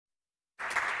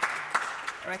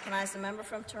I recognize the member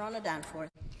from Toronto-Danforth.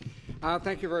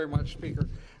 Thank you very much, Speaker.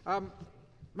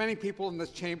 Many people in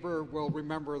this chamber will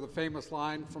remember the famous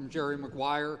line from Jerry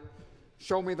Maguire,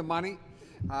 "Show me the money."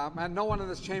 And no one in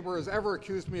this chamber has ever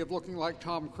accused me of looking like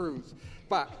Tom Cruise.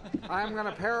 But I'm going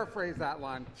to paraphrase that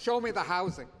line. Show me the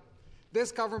housing.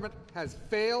 This government has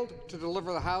failed to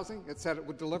deliver the housing it said it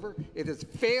would deliver. It is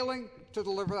failing to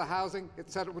deliver the housing it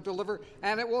said it would deliver,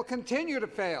 and it will continue to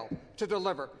fail to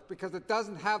deliver because it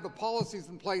doesn't have the policies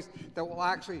in place that will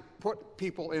actually put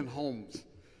people in homes.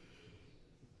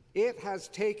 It has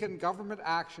taken government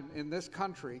action in this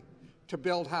country to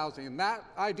build housing, and that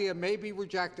idea may be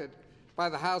rejected by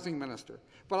the housing minister.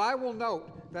 But I will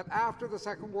note that after the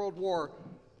Second World War,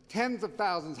 tens of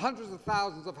thousands, hundreds of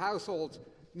thousands of households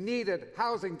needed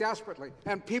housing desperately,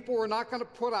 and people were not going to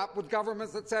put up with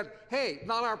governments that said, hey,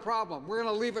 not our problem, we're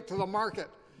going to leave it to the market.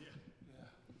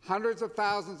 Hundreds of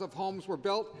thousands of homes were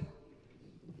built.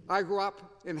 I grew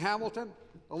up in Hamilton,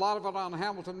 a lot of it on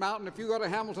Hamilton Mountain. If you go to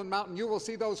Hamilton Mountain, you will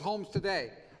see those homes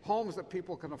today, homes that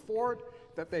people can afford,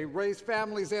 that they raise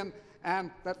families in,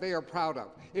 and that they are proud of.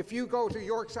 If you go to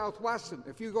York South-Weston,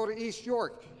 if you go to East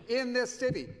York, in this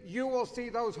city, you will see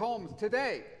those homes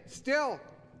today, still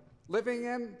lived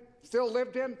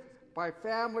in by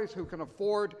families who can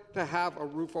afford to have a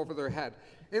roof over their head.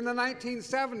 In the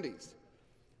 1970s,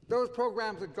 those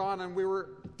programs had gone and we were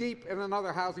deep in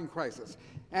another housing crisis.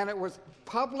 And it was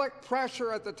public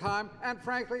pressure at the time, and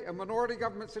frankly, a minority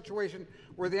government situation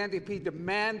where the NDP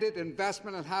demanded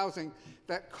investment in housing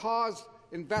that caused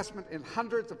investment in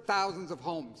hundreds of thousands of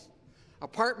homes.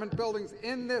 Apartment buildings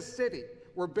in this city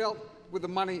were built with the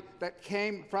money that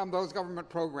came from those government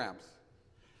programs.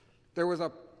 There was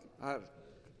a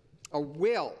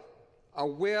will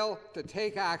to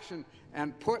take action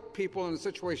and put people in a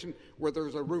situation where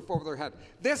there's a roof over their head.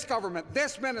 This government,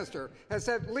 this minister, has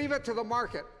said, leave it to the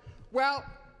market. Well,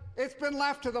 it's been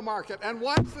left to the market. And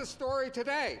what's the story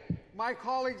today? My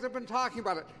colleagues have been talking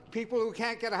about it. People who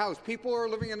can't get a house, people who are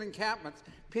living in encampments,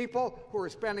 people who are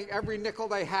spending every nickel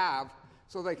they have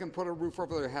so they can put a roof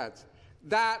over their heads.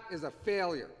 That is a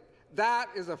failure. That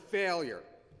is a failure.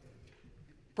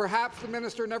 Perhaps the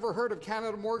minister never heard of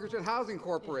Canada Mortgage and Housing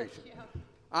Corporation.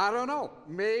 I don't know.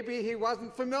 Maybe he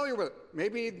wasn't familiar with it.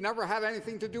 Maybe he'd never had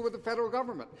anything to do with the federal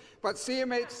government. But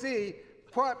CMHC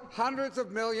put hundreds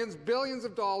of millions, billions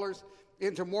of dollars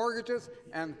into mortgages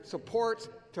and supports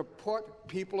to put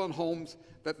people in homes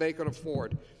that they could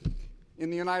afford. In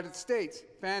the United States,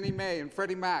 Fannie Mae and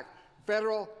Freddie Mac,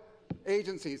 federal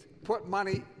agencies put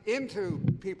money into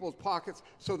people's pockets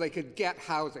so they could get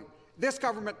housing. This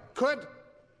government could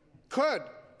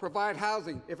provide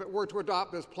housing if it were to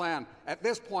adopt this plan. At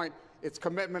this point, its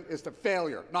commitment is to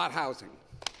failure, not housing.